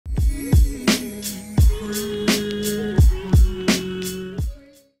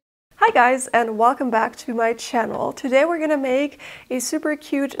Hi guys, and welcome back to my channel. Today we're gonna make a super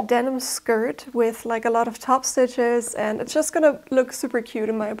cute denim skirt with like a lot of top stitches, and it's just gonna look super cute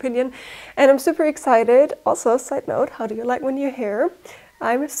in my opinion. And I'm super excited. Also, side note, how do you like my new hair?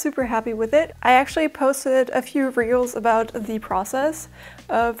 I'm super happy with it. I actually posted a few reels about the process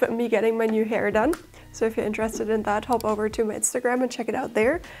of me getting my new hair done. So if you're interested in that, hop over to my Instagram and check it out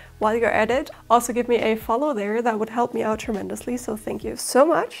there while you're at it. Also give me a follow there, that would help me out tremendously, so thank you so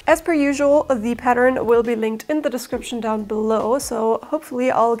much. As per usual, the pattern will be linked in the description down below, so hopefully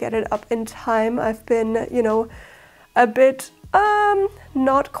I'll get it up in time. I've been, you know, a bit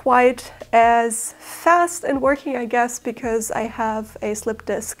not quite as fast in working, I guess, because I have a slip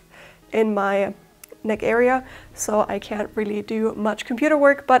disc in my neck area, so I can't really do much computer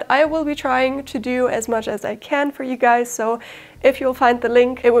work, but I will be trying to do as much as I can for you guys. So if you'll find the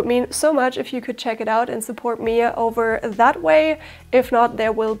link, it would mean so much if you could check it out and support me over that way. If not,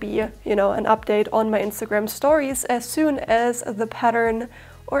 there will be, you know, an update on my Instagram stories as soon as the pattern,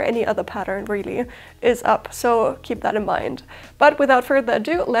 or any other pattern really, is up, so keep that in mind. But without further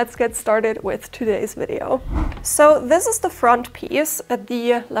ado, let's get started with today's video. So this is the front piece,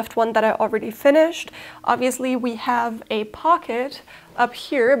 the left one that I already finished. Obviously we have a pocket up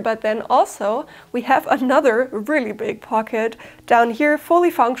here, but then also we have another really big pocket down here,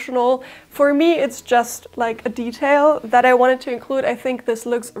 fully functional. For me, it's just like a detail that I wanted to include. I think this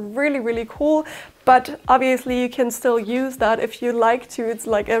looks really cool, but obviously you can still use that if you like to. It's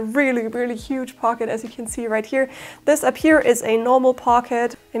like a really huge pocket, as you can see right here. This up here is a normal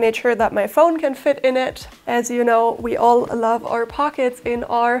pocket. I made sure that my phone can fit in it. As you know, we all love our pockets in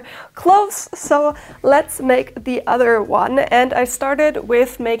our clothes, so let's make the other one. And I started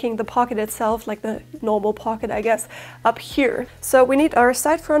with making the pocket itself, like the normal pocket, I guess, up here. So we need our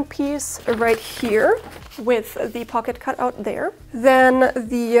side front piece right here with the pocket cut out there. Then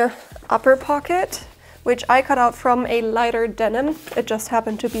the upper pocket, which I cut out from a lighter denim. It just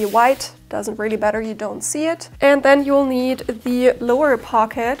happened to be white. Doesn't really matter, you don't see it. And then you'll need the lower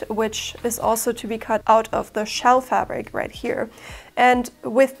pocket, which is also to be cut out of the shell fabric right here. And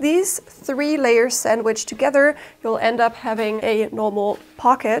with these three layers sandwiched together, you'll end up having a normal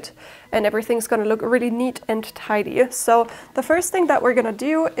pocket, and everything's gonna look really neat and tidy. So the first thing that we're gonna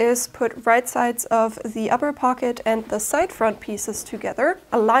do is put right sides of the upper pocket and the side front pieces together,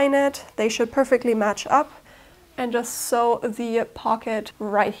 align it, they should perfectly match up, and just sew the pocket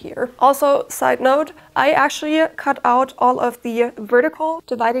right here. Also, side note, I actually cut out all of the vertical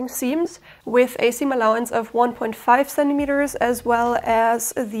dividing seams with a seam allowance of 1.5 centimeters, as well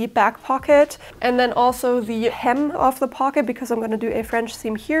as the back pocket, and then also the hem of the pocket, because I'm going to do a French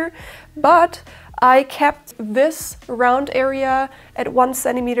seam here. But I kept this round area at 1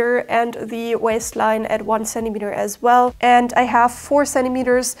 centimeter and the waistline at 1 centimeter as well. And I have 4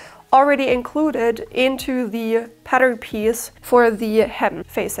 centimeters already included into the pattern piece for the hem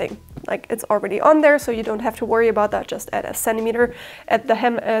facing. Like, it's already on there, so you don't have to worry about that. Just add a centimeter at the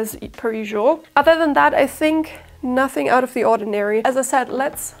hem as per usual. Other than that, I think nothing out of the ordinary. As I said,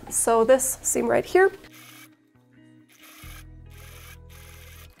 let's sew this seam right here.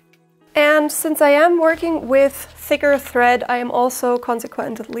 And since I am working with thicker thread, I am also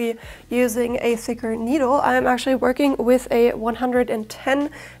consequently using a thicker needle. I am actually working with a 110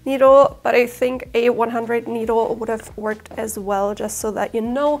 needle, but I think a 100 needle would have worked as well, just so that you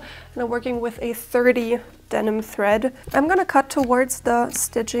know. And I'm working with a 30 denim thread. I'm gonna cut towards the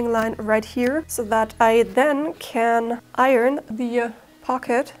stitching line right here, so that I then can iron the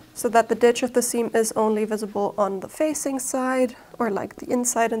pocket so that the ditch of the seam is only visible on the facing side, or like the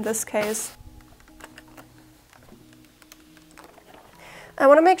inside in this case. I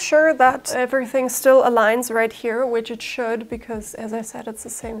want to make sure that everything still aligns right here, which it should, because as I said, it's the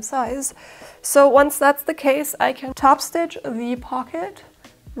same size. So once that's the case, I can top stitch the pocket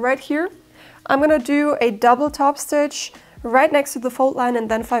right here. I'm gonna do a double top stitch right next to the fold line, and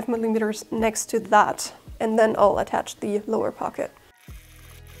then 5 millimeters next to that, and then I'll attach the lower pocket.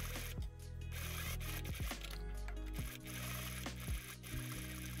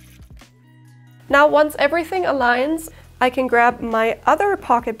 Now, once everything aligns, I can grab my other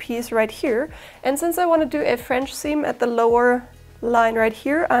pocket piece right here. And since I want to do a French seam at the lower line right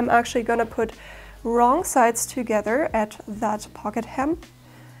here, I'm actually going to put wrong sides together at that pocket hem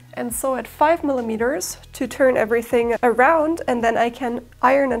and sew at 5 millimeters to turn everything around. And then I can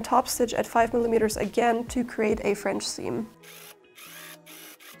iron and top stitch at 5 millimeters again to create a French seam.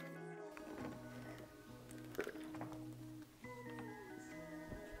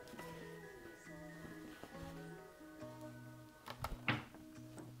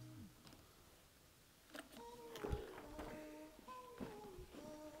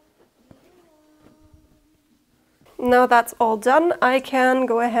 now that's all done, I can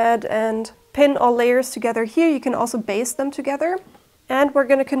go ahead and pin all layers together here. You can also baste them together. And we're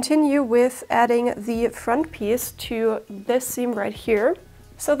going to continue with adding the front piece to this seam right here.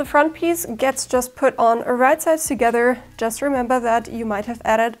 So the front piece gets just put on right sides together. Just remember that you might have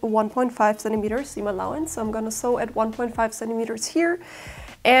added 1.5 centimeters seam allowance. So I'm going to sew at 1.5 centimeters here.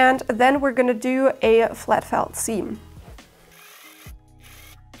 And then we're going to do a flat felt seam.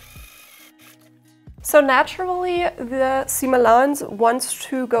 So naturally the seam allowance wants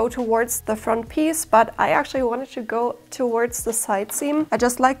to go towards the front piece, but I actually wanted to go towards the side seam. I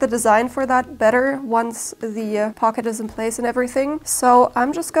just like the design for that better once the pocket is in place and everything. So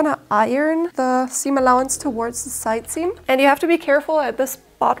I'm just gonna iron the seam allowance towards the side seam. And you have to be careful at this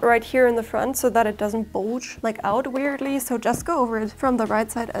spot right here in the front so that it doesn't bulge like out weirdly. So just go over it from the right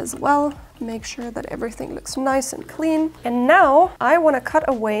side as well. Make sure that everything looks nice and clean. And now I want to cut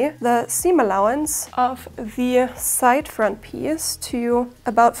away the seam allowance of the side front piece to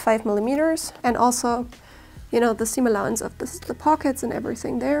about 5 millimeters, and also, you know, the seam allowance of the pockets and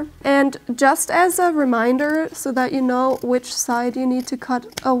everything there. And just as a reminder, so that you know which side you need to cut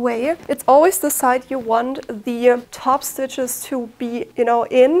away, it's always the side you want the top stitches to be, you know,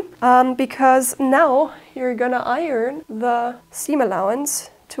 in, because now you're gonna iron the seam allowance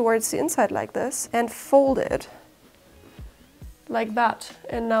towards the inside like this and fold it like that.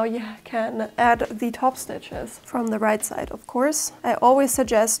 And now you can add the top stitches from the right side, of course. I always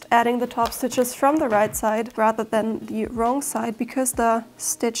suggest adding the top stitches from the right side rather than the wrong side, because the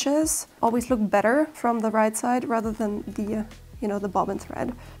stitches always look better from the right side rather than the, you know, the bobbin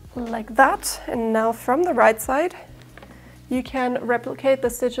thread. Like that. And now from the right side, you can replicate the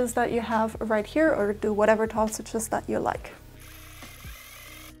stitches that you have right here, or do whatever top stitches that you like.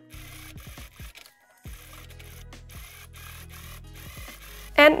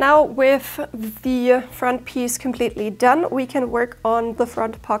 And now with the front piece completely done, we can work on the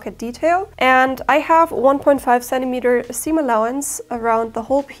front pocket detail. And I have 1.5 centimeter seam allowance around the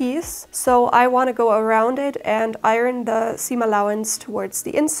whole piece. So I want to go around it and iron the seam allowance towards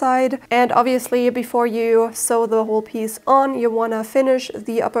the inside. And obviously before you sew the whole piece on, you want to finish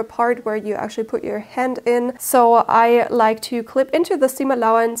the upper part where you actually put your hand in. So I like to clip into the seam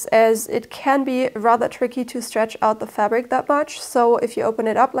allowance, as it can be rather tricky to stretch out the fabric that much. So if you open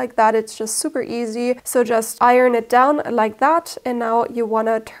it up like that, it's just super easy. So just iron it down like that, and now you want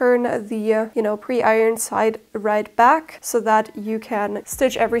to turn the pre-ironed side right back so that you can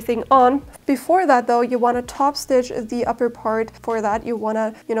stitch everything on. Before that though, you want to top stitch the upper part. For that you want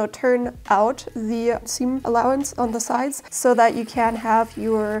to turn out the seam allowance on the sides so that you can have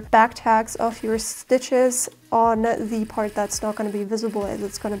your back tags of your stitches on the part that's not going to be visible, as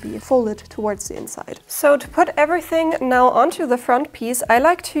it's going to be folded towards the inside. So to put everything now onto the front piece, I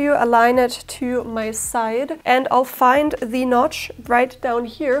like to align it to my side, and I'll find the notch right down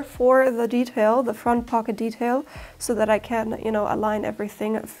here for the detail, the front pocket detail, so that I can, align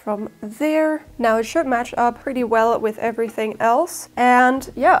everything from there. Now it should match up pretty well with everything else.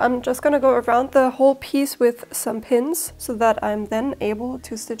 And yeah, I'm just going to go around the whole piece with some pins so that I'm then able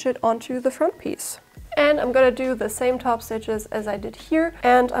to stitch it onto the front piece. And I'm gonna do the same top stitches as I did here,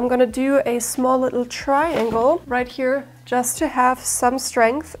 and I'm gonna do a small little triangle right here just to have some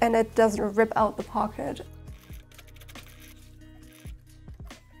strength and it doesn't rip out the pocket.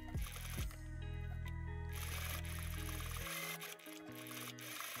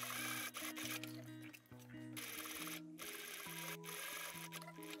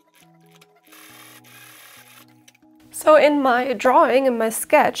 So in my drawing, in my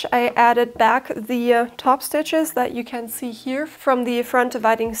sketch, I added back the top stitches that you can see here from the front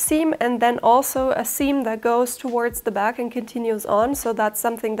dividing seam, and then also a seam that goes towards the back and continues on. So that's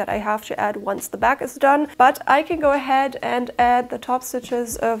something that I have to add once the back is done. But I can go ahead and add the top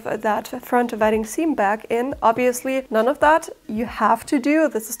stitches of that front dividing seam back in. Obviously, none of that you have to do.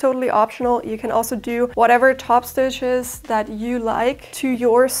 This is totally optional. You can also do whatever top stitches that you like to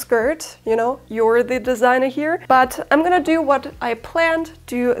your skirt. You're the designer here. But I'm gonna do what I planned,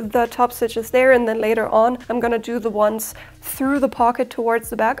 do the top stitches there, and then later on I'm gonna do the ones through the pocket towards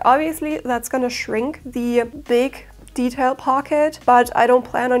the back. Obviously that's gonna shrink the big detail pocket, but I don't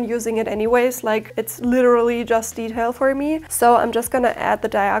plan on using it anyways. Like, it's literally just detail for me. So I'm just gonna add the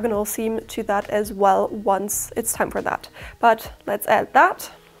diagonal seam to that as well once it's time for that. But let's add that.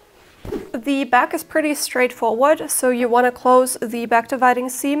 the back is pretty straightforward. So you want to close the back dividing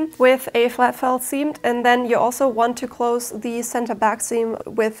seam with a flat felt seam, and then you also want to close the center back seam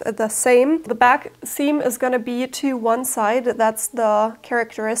with the same. The back seam is going to be to one side. That's the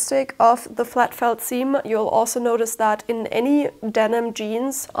characteristic of the flat felt seam. You'll also notice that in any denim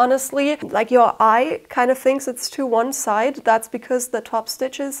jeans, honestly, like your eye kind of thinks it's to one side. That's because the top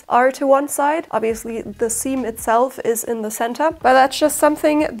stitches are to one side. Obviously, the seam itself is in the center, but that's just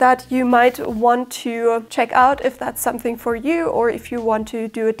something that you might want to check out if that's something for you or if you want to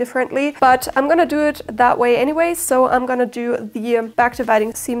do it differently. But I'm gonna do it that way anyway, so I'm gonna do the back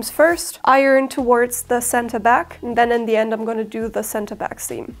dividing seams first, iron towards the center back, and then in the end I'm gonna do the center back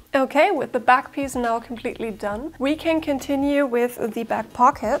seam. Okay, with the back piece now completely done, we can continue with the back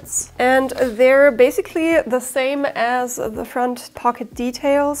pockets, and they're basically the same as the front pocket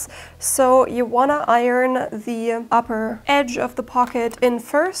details. So you wanna iron the upper edge of the pocket in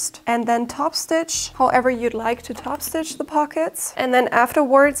first, and then top stitch however you'd like to top stitch the pockets, and then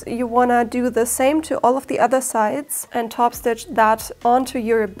afterwards you wanna do the same to all of the other sides and top stitch that onto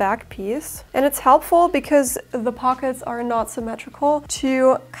your back piece. And it's helpful because the pockets are not symmetrical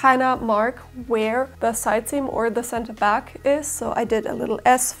to kind of mark where the side seam or the center back is. So I did a little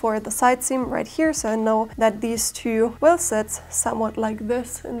S for the side seam right here, so I know that these two will sit somewhat like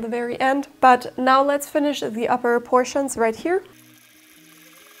this in the very end. But now let's finish the upper portions right here.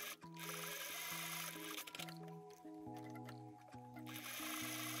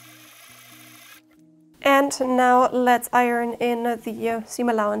 And now let's iron in the seam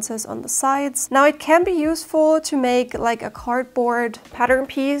allowances on the sides. Now it can be useful to make like a cardboard pattern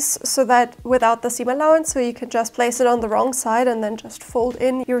piece so that without the seam allowance, so you can just place it on the wrong side and then just fold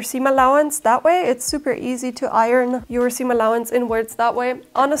in your seam allowance that way. It's super easy to iron your seam allowance inwards that way.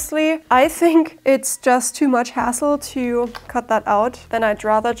 Honestly, I think it's just too much hassle to cut that out. Then I'd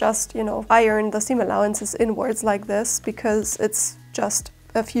rather just, you know, iron the seam allowances inwards like this because it's just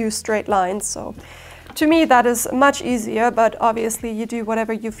a few straight lines. So to me, that is much easier, but obviously you do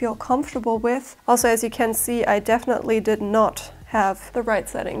whatever you feel comfortable with. Also, as you can see, I definitely did not have the right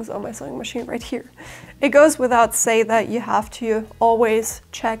settings on my sewing machine right here. It goes without say that you have to always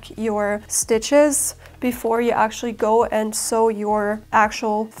check your stitches before you actually go and sew your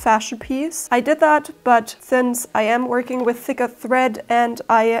actual fashion piece. I did that, but since I am working with thicker thread and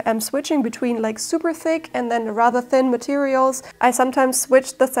I am switching between like super thick and then rather thin materials, I sometimes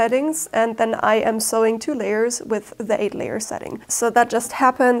switch the settings and then I am sewing 2 layers with the 8-layer setting. So that just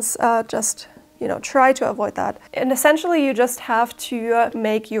happens, you know, try to avoid that. And essentially you just have to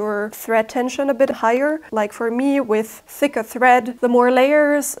make your thread tension a bit higher. Like for me, with thicker thread, the more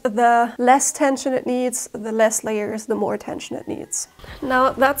layers, the less tension it needs, the less layers, the more tension it needs.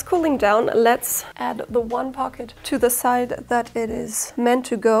 Now that's cooling down. Let's add the one pocket to the side that it is meant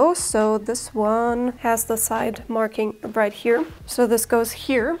to go. So this one has the side marking right here. So this goes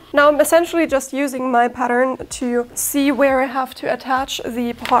here. Now I'm essentially just using my pattern to see where I have to attach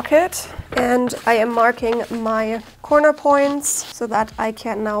the pocket, and I am marking my corner points so that I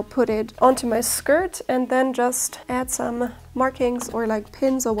can now put it onto my skirt and then just add some markings or like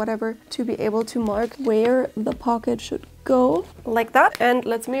pins or whatever to be able to mark where the pocket should go, like that. And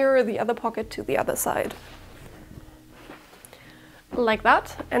let's mirror the other pocket to the other side, like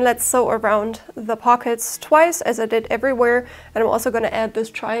that. And let's sew around the pockets twice as I did everywhere. And I'm also going to add this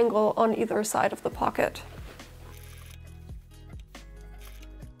triangle on either side of the pocket.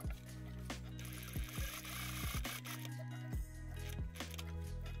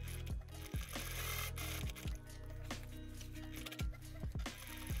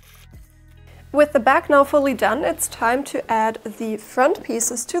 With the back now fully done, it's time to add the front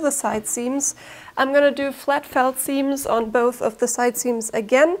pieces to the side seams. I'm going to do flat felt seams on both of the side seams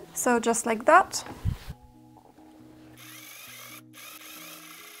again, so just like that.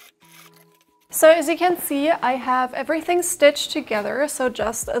 So as you can see, I have everything stitched together, so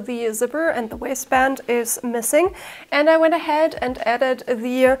just the zipper and the waistband is missing. And I went ahead and added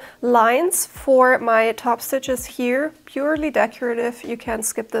the lines for my top stitches here, purely decorative. You can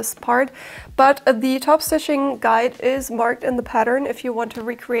skip this part, but the top stitching guide is marked in the pattern if you want to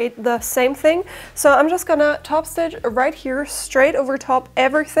recreate the same thing. So I'm just gonna top stitch right here, straight over top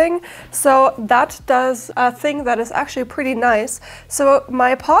everything. So that does a thing that is actually pretty nice. So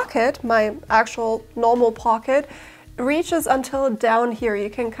my pocket, my actual normal pocket, reaches until down here. You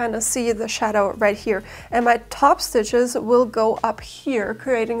can kind of see the shadow right here. And my top stitches will go up here,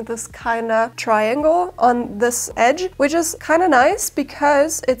 creating this kind of triangle on this edge, which is kind of nice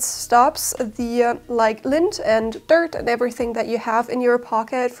because it stops the like lint and dirt and everything that you have in your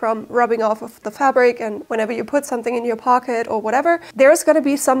pocket from rubbing off of the fabric. And whenever you put something in your pocket or whatever, there's going to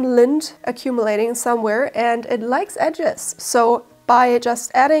be some lint accumulating somewhere, and it likes edges. So by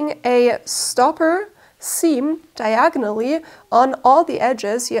just adding a stopper seam diagonally on all the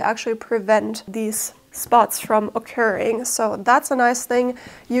edges, you actually prevent these spots from occurring. So that's a nice thing.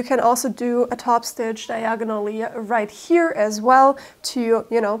 You can also do a top stitch diagonally right here as well to,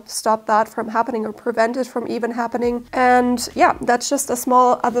 you know, stop that from happening or prevent it from even happening. And yeah, that's just a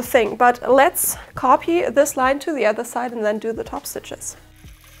small other thing. But let's copy this line to the other side and then do the top stitches.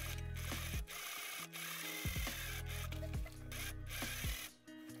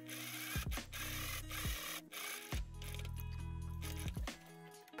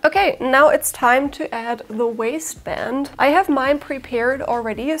 Okay, now it's time to add the waistband. I have mine prepared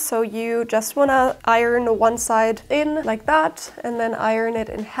already, so you just wanna iron one side in like that and then iron it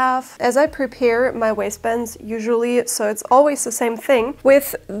in half. As I prepare my waistbands usually, so it's always the same thing,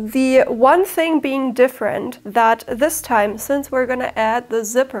 with the one thing being different that this time, since we're gonna add the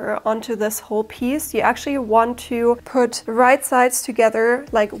zipper onto this whole piece, you actually want to put right sides together,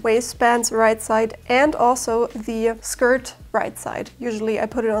 like waistbands right side and also the skirt right side. Usually I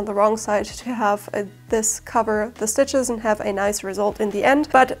put it on the wrong side to have this cover the stitches and have a nice result in the end.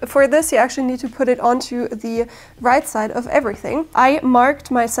 But for this you actually need to put it onto the right side of everything. I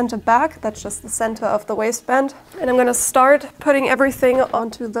marked my center back, that's just the center of the waistband, and I'm gonna start putting everything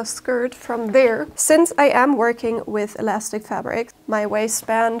onto the skirt from there. Since I am working with elastic fabric, my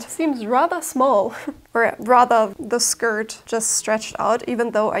waistband seems rather small. Or rather the skirt just stretched out,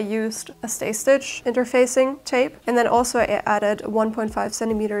 even though I used a stay stitch interfacing tape. And then also I added 1.5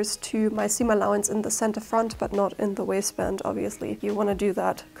 centimeters to my seam allowance in the center front, but not in the waistband, obviously. You want to do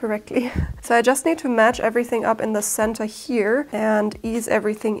that correctly. So I just need to match everything up in the center here and ease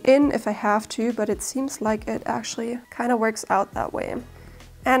everything in if I have to, but it seems like it actually kind of works out that way.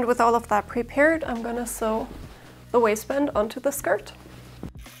 And with all of that prepared, I'm gonna sew the waistband onto the skirt.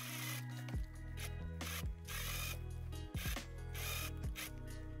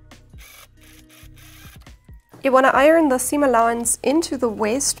 You want to iron the seam allowance into the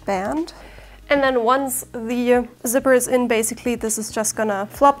waistband, and then once the zipper is in, basically this is just gonna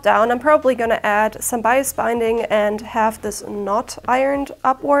flop down. I'm probably gonna add some bias binding and have this knot ironed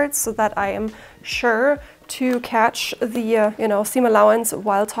upwards so that I am sure to catch the seam allowance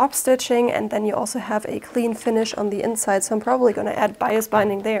while top stitching, and then you also have a clean finish on the inside, so I'm probably going to add bias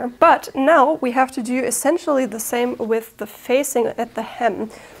binding there. But now we have to do essentially the same with the facing at the hem,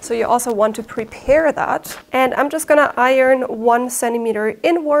 so you also want to prepare that. And I'm just going to iron 1 centimeter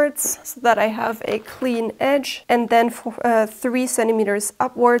inwards so that I have a clean edge, and then 3 centimeters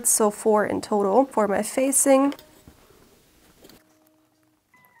upwards, so 4 in total for my facing.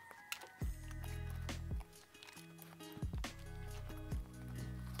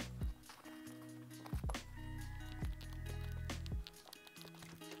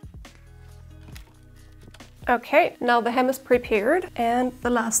 Okay, now the hem is prepared, and the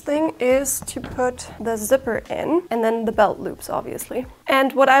last thing is to put the zipper in, and then the belt loops, obviously.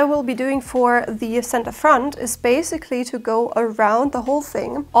 And what I will be doing for the center front is basically to go around the whole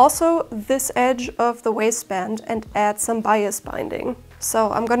thing, also this edge of the waistband, and add some bias binding.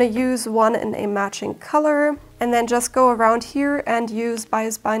 So I'm gonna use one in a matching color, and then just go around here and use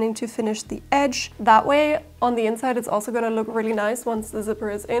bias binding to finish the edge. That way, on the inside, it's also gonna look really nice once the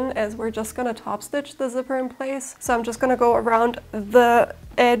zipper is in, as we're just gonna top stitch the zipper in place. So I'm just gonna go around the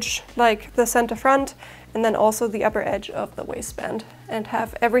edge, like the center front, and then also the upper edge of the waistband, and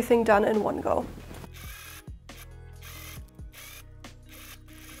have everything done in one go.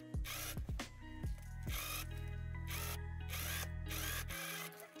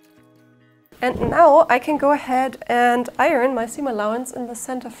 And now I can go ahead and iron my seam allowance in the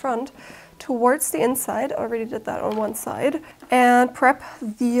center front towards the inside. I already did that on one side. And prep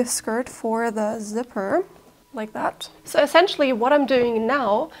the skirt for the zipper, like that. So essentially what I'm doing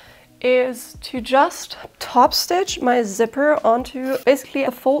now is to just top stitch my zipper onto basically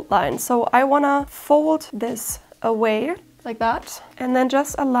a fold line. So I wanna fold this away, like that, and then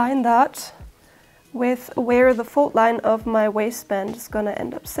just align that with where the fold line of my waistband is gonna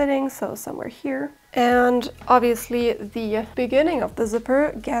end up sitting, so somewhere here. And obviously the beginning of the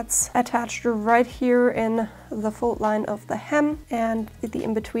zipper gets attached right here in the fold line of the hem, and the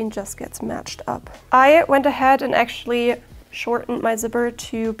in-between just gets matched up. I went ahead and actually shortened my zipper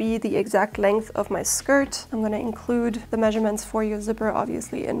to be the exact length of my skirt. I'm going to include the measurements for your zipper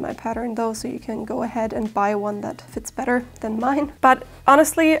obviously in my pattern though, so you can go ahead and buy one that fits better than mine. But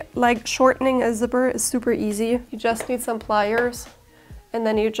honestly, like, shortening a zipper is super easy. You just need some pliers and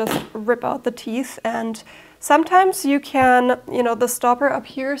then you just rip out the teeth, and sometimes you can, you know, the stopper up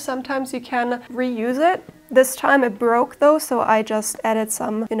here, sometimes you can reuse it. This time it broke though, so I just added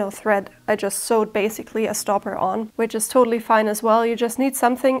some, you know, thread. I just sewed basically a stopper on, which is totally fine as well. You just need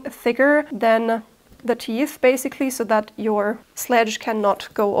something thicker than the teeth basically, so that your sledge cannot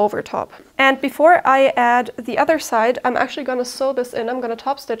go over top. And before I add the other side, I'm actually going to sew this in. I'm going to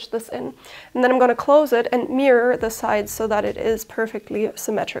top stitch this in, and then I'm going to close it and mirror the sides so that it is perfectly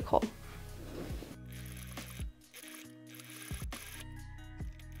symmetrical.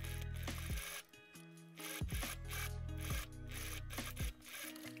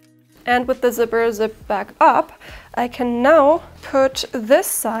 And with the zipper zipped back up, I can now put this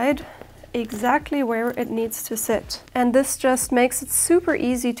side exactly where it needs to sit. And this just makes it super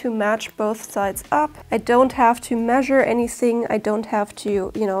easy to match both sides up. I don't have to measure anything. I don't have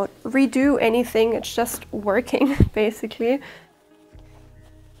to, you know, redo anything. It's just working basically.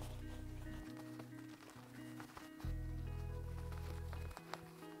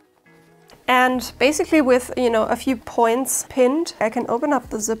 And basically with, you know, a few points pinned, I can open up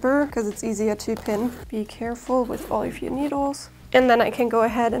the zipper because it's easier to pin. Be careful with all of your needles. And then I can go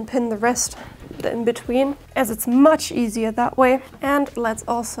ahead and pin the rest in between, as it's much easier that way. And let's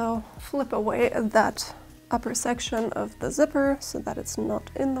also flip away that upper section of the zipper so that it's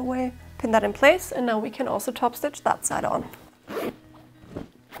not in the way. Pin that in place, and now we can also top stitch that side on.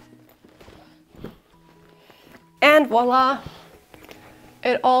 And voila!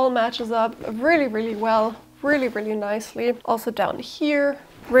 It all matches up really, really well, really, really nicely. Also down here.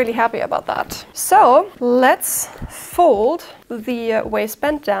 Really happy about that. So let's fold the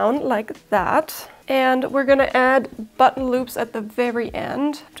waistband down like that. And we're gonna add button loops at the very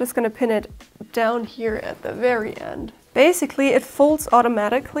end. Just gonna pin it down here at the very end. Basically, it folds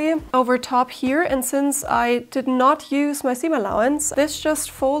automatically over top here, and since I did not use my seam allowance, this just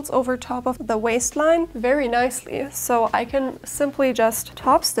folds over top of the waistline very nicely. So I can simply just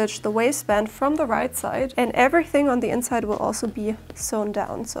top stitch the waistband from the right side, and everything on the inside will also be sewn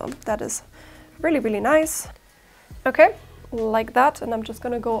down. So that is really, really nice. Okay, like that, and I'm just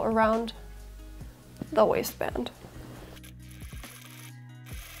gonna go around the waistband.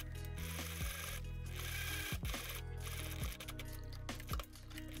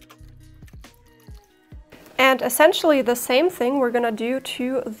 And essentially the same thing we're gonna do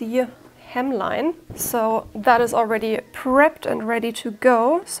to the hemline. So that is already prepped and ready to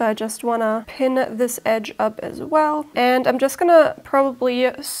go. So I just wanna pin this edge up as well. And I'm just gonna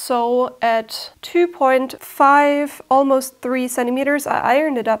probably sew at 2.5, almost 3 centimeters. I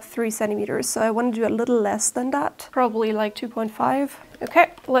ironed it up 3 centimeters, so I wanna do a little less than that, probably like 2.5. Okay,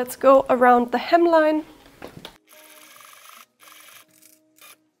 let's go around the hemline.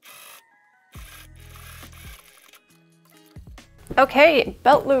 Okay,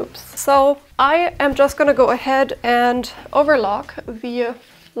 belt loops. So I am just gonna go ahead and overlock the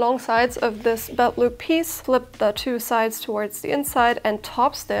long sides of this belt loop piece, flip the two sides towards the inside, and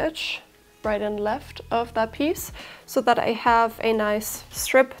top stitch right and left of that piece so that I have a nice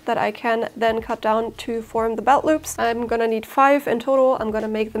strip that I can then cut down to form the belt loops. I'm gonna need 5 in total. I'm gonna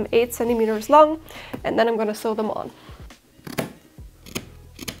make them 8 centimeters long, and then I'm gonna sew them on.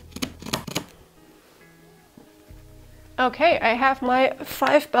 Okay, I have my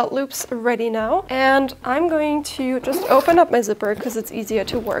 5 belt loops ready now, and I'm going to just open up my zipper because it's easier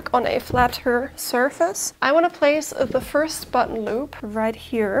to work on a flatter surface. I want to place the first button loop right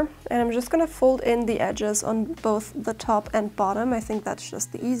here, and I'm just going to fold in the edges on both the top and bottom. I think that's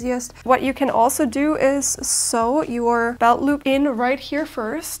just the easiest. What you can also do is sew your belt loop in right here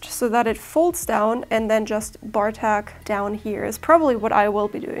first so that it folds down, and then just bar tack down here is probably what I will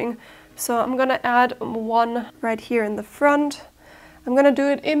be doing. So I'm gonna add one right here in the front. I'm gonna do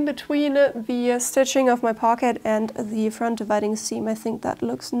it in between the stitching of my pocket and the front dividing seam. I think that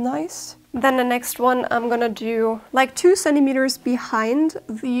looks nice. Then the next one I'm gonna do like 2 centimeters behind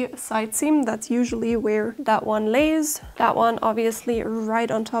the side seam. That's usually where that one lays. That one obviously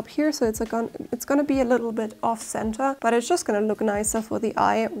right on top here, so it's gonna be a little bit off center, but it's just gonna look nicer for the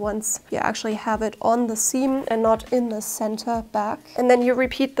eye once you actually have it on the seam and not in the center back. And then you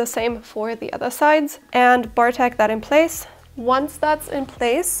repeat the same for the other sides and bar tack that in place. Once that's in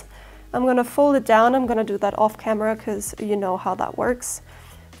place, I'm gonna fold it down. I'm gonna do that off camera because you know how that works.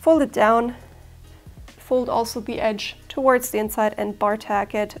 Fold it down, fold also the edge towards the inside and bar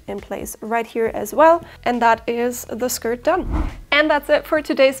tack it in place right here as well. And that is the skirt done. And that's it for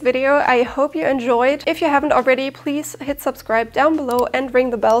today's video. I hope you enjoyed. If you haven't already, please hit subscribe down below and ring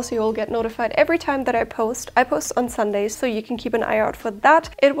the bell so you'll get notified every time that I post. I post on Sundays, so you can keep an eye out for that.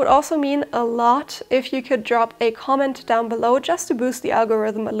 It would also mean a lot if you could drop a comment down below just to boost the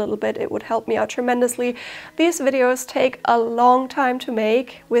algorithm a little bit. It would help me out tremendously. These videos take a long time to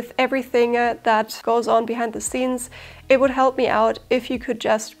make with everything that goes on behind the scenes. It would help me out if you could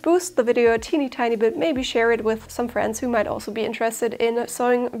just boost the video a teeny tiny bit, maybe share it with some friends who might also be interested in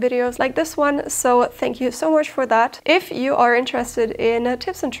sewing videos like this one. So thank you so much for that. If you are interested in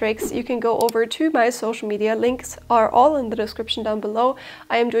tips and tricks, you can go over to my social media. Links are all in the description down below.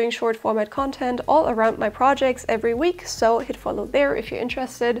 I am doing short format content all around my projects every week, so hit follow there if you're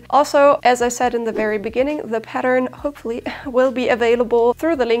interested. Also, as I said in the very beginning, the pattern hopefully will be available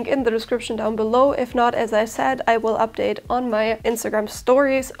through the link in the description down below. If not, as I said, I will update on my Instagram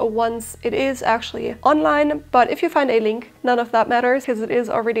stories once it is actually online. But if you find a link, none of that matters because it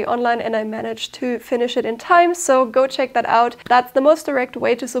is already online and I managed to finish it in time. So go check that out. That's the most direct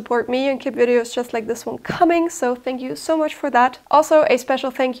way to support me and keep videos just like this one coming. So thank you so much for that. Also, a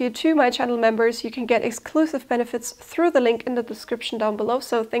special thank you to my channel members. You can get exclusive benefits through the link in the description down below.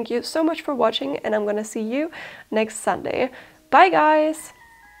 So thank you so much for watching, and I'm gonna see you next Sunday. Bye guys!